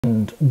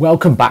And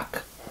welcome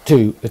back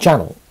to the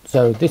channel.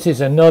 So this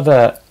is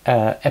another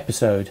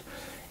episode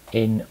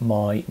in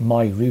my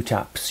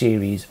MyRouteApp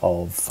series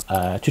of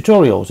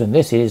tutorials, and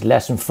this is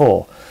lesson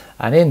 4.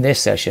 And in this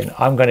session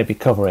I'm going to be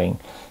covering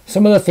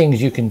some of the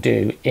things you can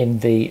do in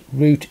the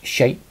route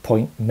shape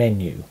point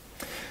menu.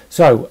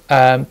 So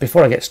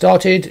before I get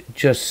started,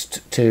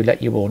 just to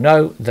let you all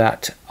know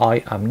that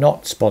I am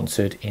not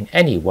sponsored in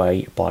any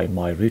way by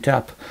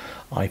MyRouteApp.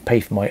 I pay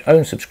for my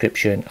own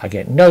subscription. I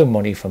get no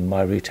money from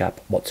MyRouteApp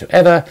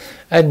whatsoever,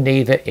 and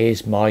neither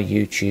is my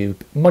YouTube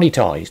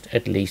monetized.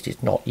 At least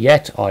it's not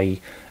yet. I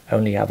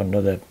only have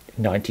another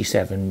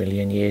 97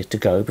 million years to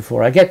go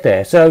before I get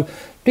there. So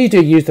please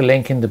do use the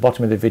link in the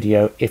bottom of the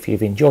video if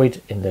you've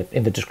enjoyed, in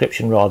the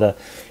description rather,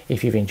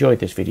 if you've enjoyed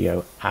this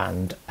video,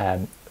 and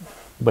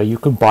where you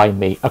can buy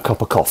me a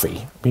cup of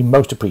coffee. Be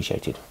most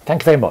appreciated.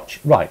 Thank you very much.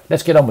 Right,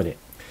 let's get on with it.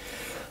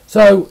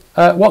 So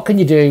what can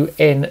you do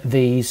in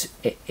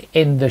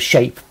the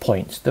shape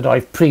points that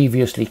I've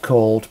previously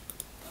called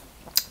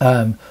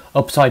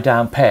upside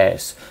down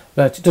pairs,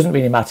 but it doesn't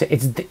really matter.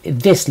 It's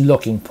this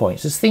looking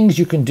points. There's things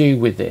you can do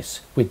with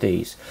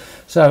these.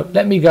 So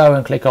let me go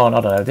and click on,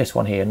 I don't know, this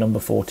one here, number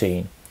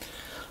 14.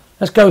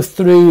 Let's go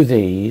through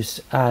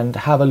these and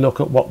have a look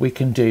at what we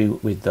can do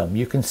with them.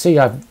 You can see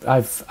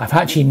I've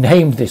actually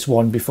named this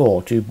one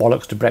before, to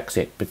bollocks to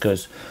Brexit,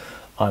 because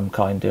I'm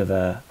kind of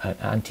an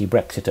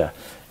anti-Brexiter.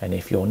 And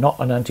if you're not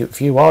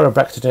if you are a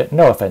Brexiter,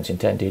 no offence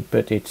intended,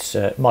 but it's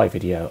my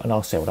video and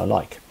I'll say what I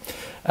like.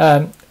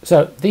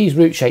 So these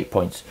route shape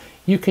points,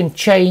 you can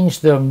change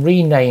them,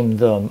 rename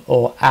them,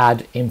 or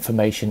add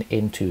information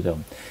into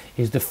them,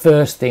 is the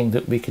first thing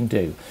that we can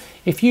do.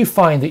 If you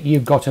find that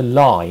you've got a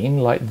line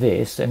like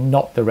this and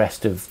not the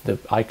rest of the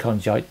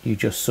icons you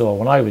just saw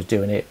when I was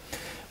doing it,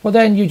 well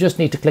then you just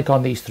need to click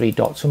on these 3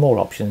 dots for more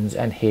options,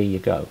 and here you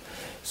go.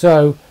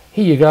 So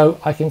here you go,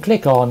 I can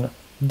click on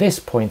this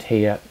point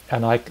here,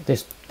 and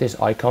this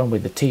icon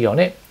with the T on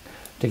it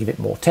to give it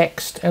more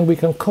text, and we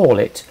can call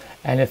it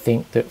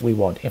anything that we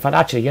want. In fact,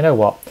 actually, you know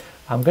what,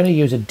 I'm going to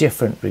use a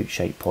different route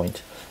shape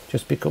point,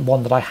 just because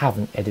one that I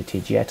haven't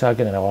edited yet.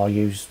 I'll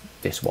use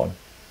this one.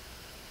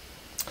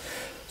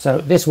 So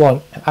this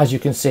one, as you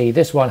can see,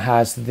 this one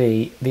has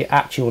the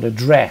actual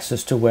address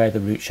as to where the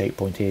route shape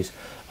point is,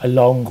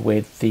 along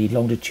with the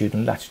longitude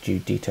and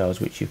latitude details,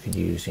 which you can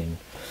use in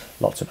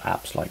lots of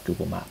apps like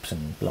Google Maps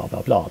and blah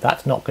blah blah.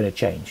 That's not going to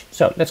change.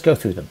 So let's go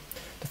through them.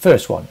 The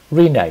first one,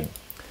 rename.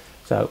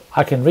 So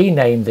I can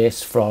rename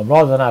this from,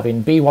 rather than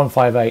having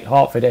B158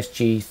 Hartford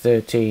SG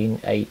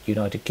 138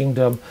 United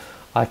Kingdom,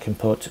 I can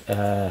put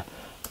I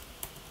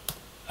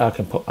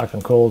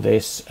can call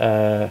this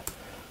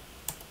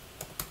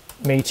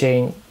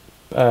meeting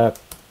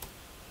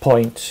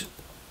point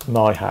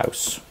my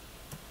house,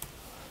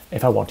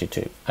 if I wanted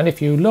to. And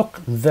if you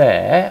look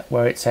there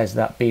where it says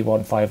that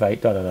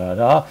B158 da da da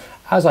da,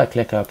 as I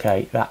click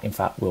OK, that in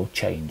fact will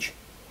change.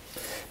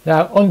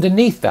 Now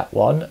underneath that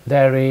one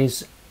there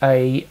is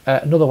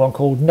another one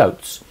called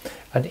notes,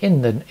 and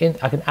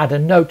I can add a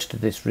note to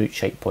this route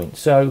shape point.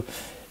 So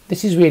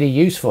this is really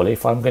useful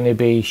if I'm going to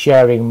be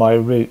sharing my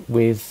route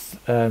with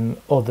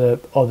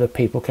other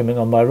people coming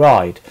on my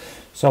ride.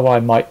 So I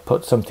might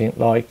put something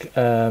like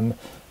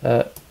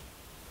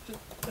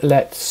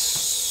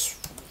let's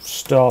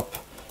stop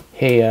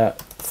here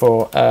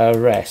for a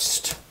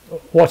rest,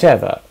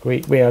 whatever.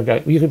 We are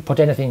going. You can put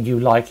anything you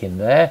like in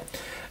there,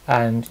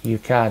 and you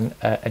can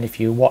and if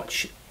you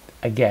watch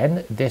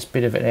again this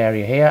bit of an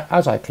area here,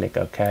 as I click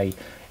OK,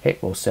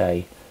 it will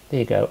say, there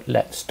you go,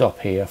 let's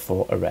stop here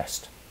for a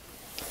rest.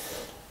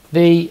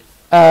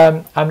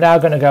 I'm now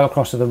going to go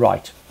across to the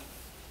right.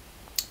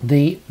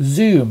 The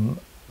zoom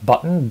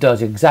button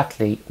does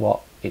exactly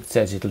what it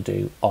says it'll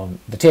do on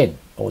the tin,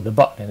 or the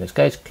button in this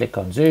case. Click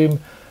on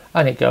zoom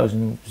and it goes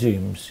and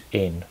zooms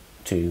in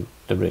to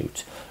the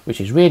route, which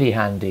is really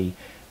handy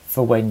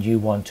for when you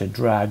want to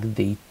drag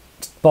the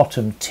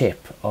bottom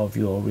tip of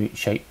your route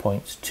shape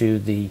points to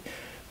the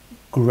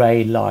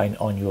grey line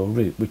on your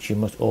route, which you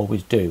must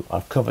always do.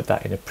 I've covered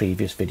that in a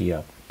previous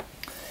video.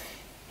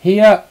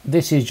 Here,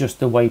 this is just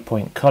the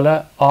waypoint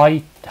color.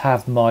 I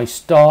have my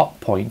start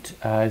point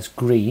as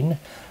green,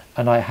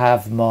 and I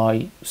have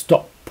my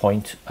stop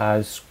point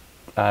as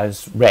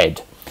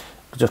red,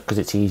 just because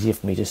it's easier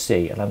for me to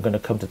see. And I'm going to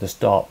come to the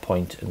start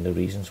point and the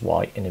reasons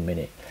why in a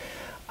minute.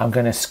 I'm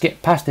going to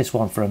skip past this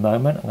one for a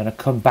moment. I'm going to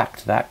come back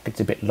to that. It's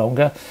a bit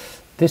longer.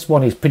 This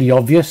one is pretty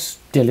obvious.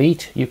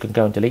 Delete. You can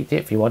go and delete it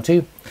if you want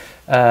to.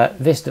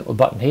 This little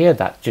button here,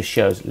 that just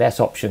shows less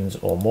options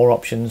or more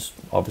options.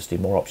 Obviously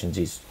more options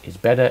is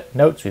better.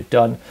 Notes we've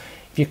done.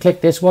 If you click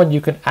this one,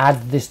 you can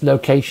add this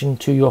location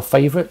to your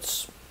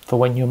favorites for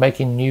when you're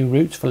making new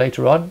routes for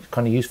later on. It's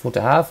kind of useful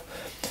to have.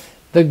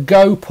 The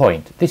go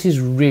point. This is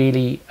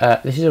really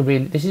this is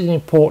an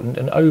important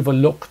and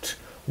overlooked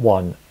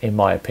one in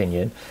my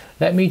opinion.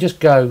 Let me just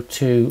go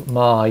to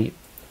my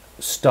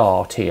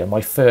start here,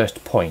 my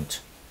first point.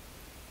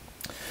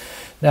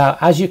 Now,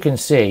 as you can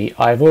see,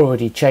 I've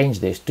already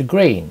changed this to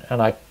green,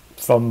 and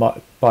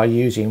by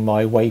using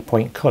my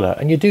waypoint color.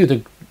 And you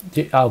do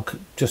I'm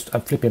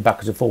flipping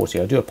backwards and forwards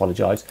here, I do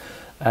apologise,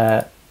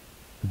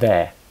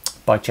 there,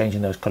 by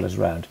changing those colours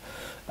around.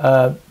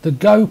 The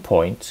go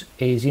point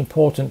is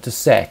important to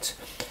set.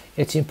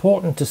 It's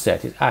important to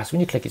set. It asks,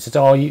 when you click it, says,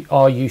 are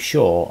you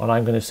sure? And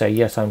I'm going to say,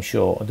 yes, I'm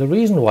sure. The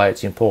reason why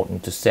it's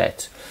important to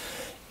set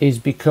is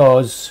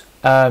because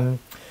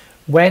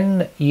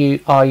when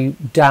I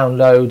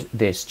download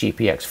this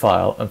GPX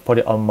file and put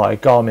it on my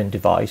Garmin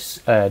device,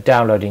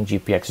 downloading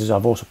GPXs,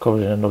 I've also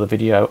covered in another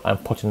video,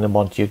 and putting them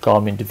onto your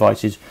Garmin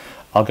devices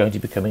are going to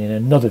be coming in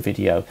another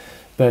video.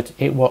 But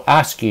it will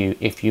ask you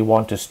if you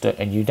want to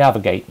and you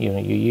navigate, you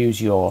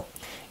use your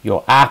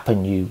app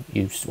and you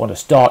want to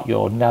start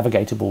your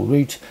navigatable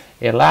route.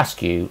 It'll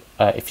ask you,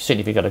 if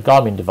you've got a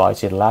Garmin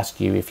device, it'll ask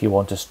you if you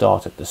want to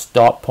start at the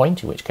start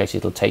point, in which case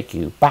it'll take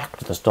you back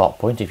to the start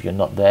point if you're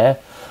not there,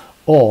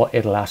 or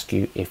it'll ask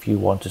you if you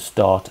want to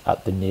start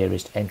at the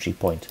nearest entry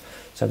point.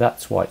 So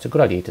that's why it's a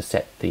good idea to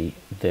set the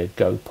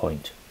go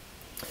point.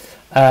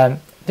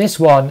 This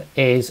one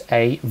is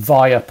a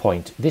via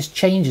point. This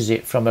changes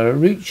it from a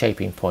route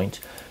shaping point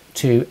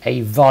to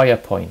a via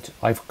point.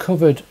 I've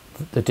covered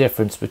the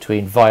difference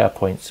between via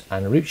points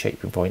and route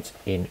shaping points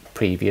in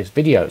previous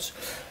videos.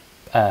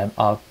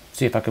 I'll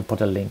see if I can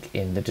put a link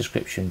in the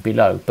description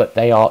below, but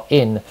they are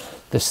in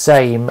the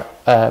same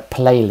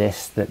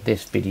playlist that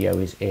this video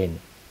is in.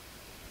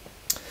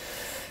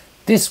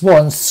 This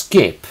one,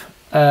 skip,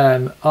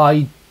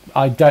 I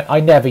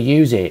never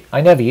use it. I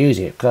never use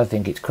it because I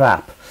think it's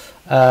crap.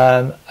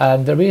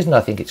 And the reason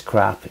I think it's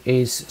crap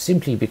is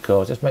simply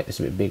because, let's make this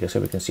a bit bigger so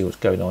we can see what's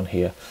going on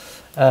here.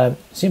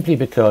 Simply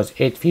because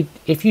if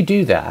you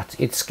do that,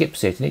 it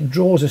skips it and it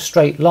draws a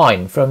straight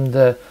line from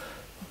the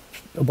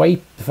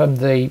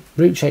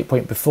route shape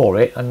point before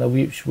it and the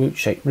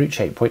route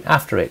shape point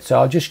after it. So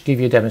I'll just give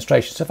you a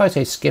demonstration. So if I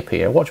say skip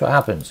here, watch what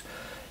happens.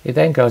 It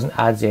then goes and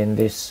adds in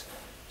this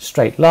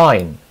straight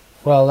line.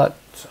 Well,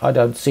 I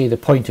don't see the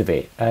point of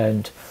it,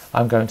 and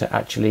I'm going to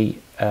actually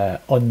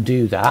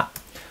undo that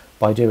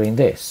by doing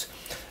this.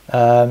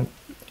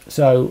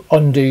 So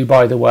undo,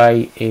 by the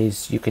way,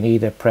 is you can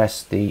either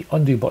press the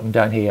undo button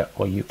down here,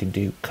 or you can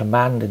do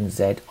Command and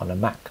Z on a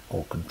Mac,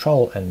 or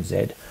Control and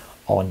Z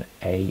on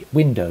a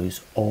Windows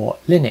or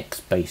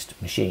Linux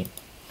based machine.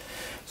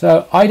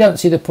 So I don't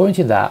see the point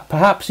in that.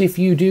 Perhaps if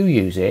you do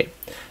use it,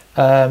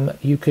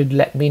 you could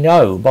let me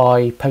know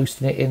by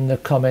posting it in the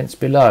comments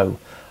below.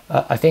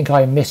 I think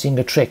I'm missing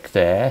a trick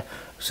there,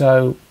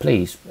 so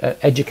please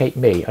educate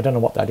me. I don't know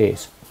what that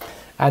is.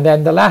 And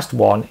then the last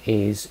one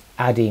is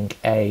adding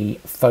a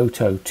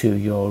photo to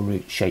your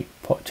route shape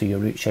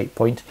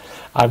point.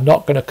 I'm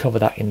not going to cover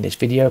that in this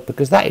video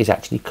because that is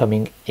actually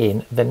coming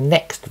in the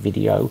next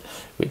video,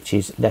 which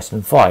is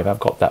lesson 5. I've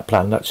got that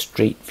planned. That's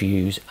street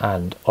views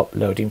and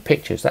uploading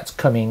pictures. That's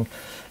coming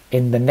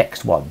in the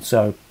next one,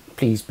 so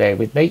please bear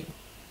with me.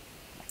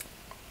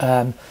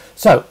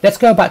 So let's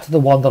go back to the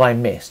one that I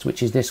missed,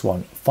 which is this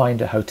one,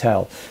 find a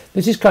hotel.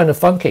 This is kind of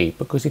funky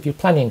because if you're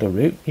planning a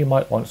route, you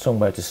might want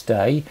somewhere to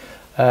stay.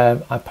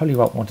 I probably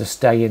won't want to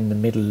stay in the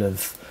middle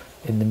of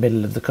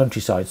the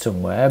countryside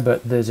somewhere,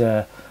 but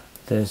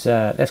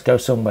let's go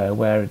somewhere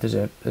where there's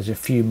a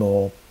few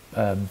more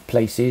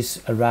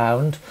places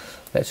around.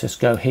 Let's just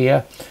go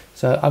here.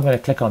 So I'm going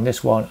to click on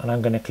this one, and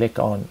I'm going to click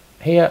on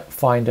here,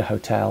 find a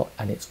hotel,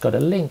 and it's got a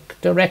link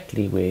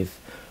directly with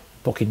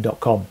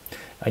booking.com,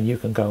 and you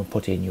can go and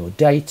put in your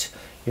date,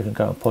 you can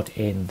go and put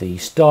in the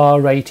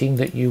star rating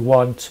that you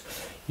want,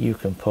 you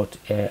can put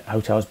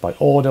hotels by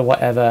order,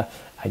 whatever,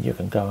 and you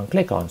can go and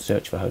click on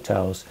search for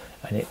hotels,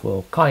 and it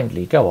will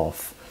kindly go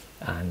off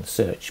and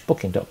search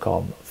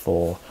booking.com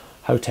for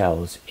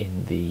hotels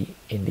in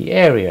the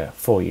area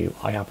for you.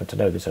 I happen to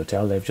know this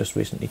hotel, they've just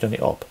recently done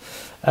it up.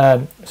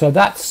 So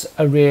that's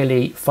a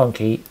really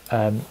funky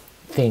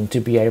thing to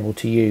be able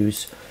to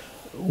use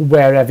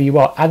wherever you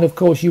are. And of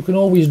course you can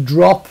always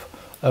drop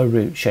a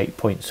route shape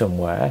point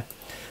somewhere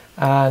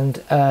and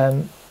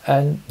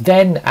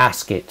then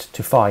ask it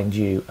to find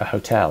you a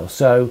hotel.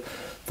 So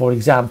for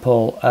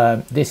example,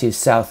 this is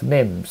South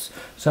Mims,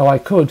 so I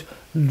could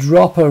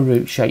drop a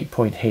route shape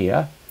point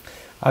here.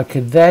 I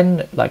could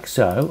then, like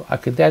so, I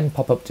could then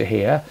pop up to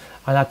here,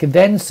 and I could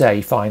then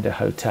say find a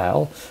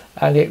hotel,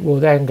 and it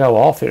will then go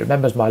off. It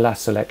remembers my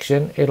last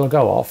selection. It'll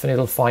go off and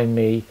it'll find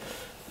me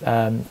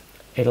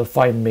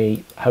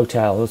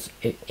hotels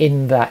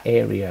in that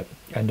area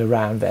and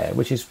around there,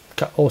 which is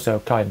also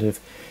kind of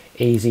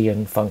easy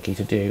and funky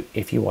to do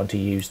if you want to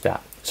use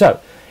that. So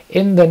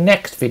in the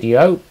next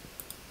video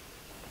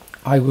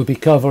I will be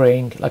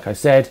covering, like I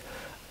said,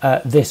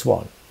 this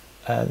one,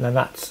 and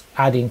that's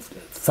adding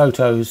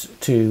photos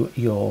to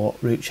your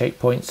route shape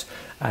points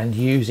and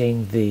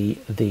using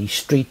the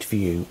street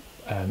view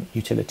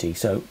utility.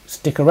 So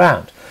stick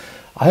around.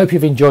 I hope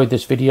you've enjoyed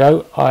this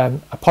video.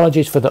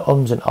 Apologies for the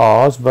ums and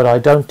ahs, but I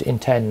don't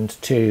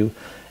intend to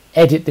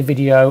edit the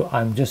video.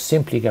 I'm just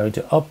simply going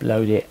to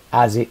upload it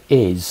as it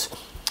is,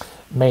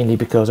 mainly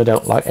because I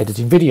don't like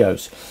editing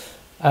videos.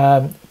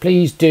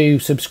 Please do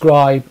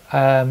subscribe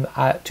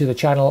to the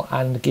channel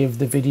and give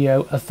the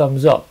video a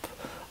thumbs up.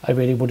 I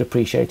really would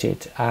appreciate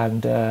it,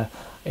 and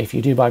If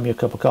you do buy me a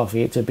cup of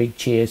coffee, it's a big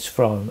cheers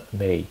from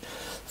me.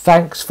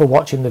 Thanks for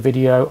watching the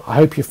video. I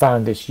hope you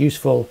found this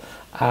useful,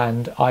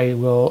 and I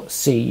will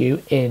see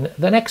you in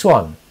the next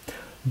one.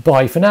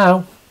 Bye for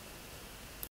now.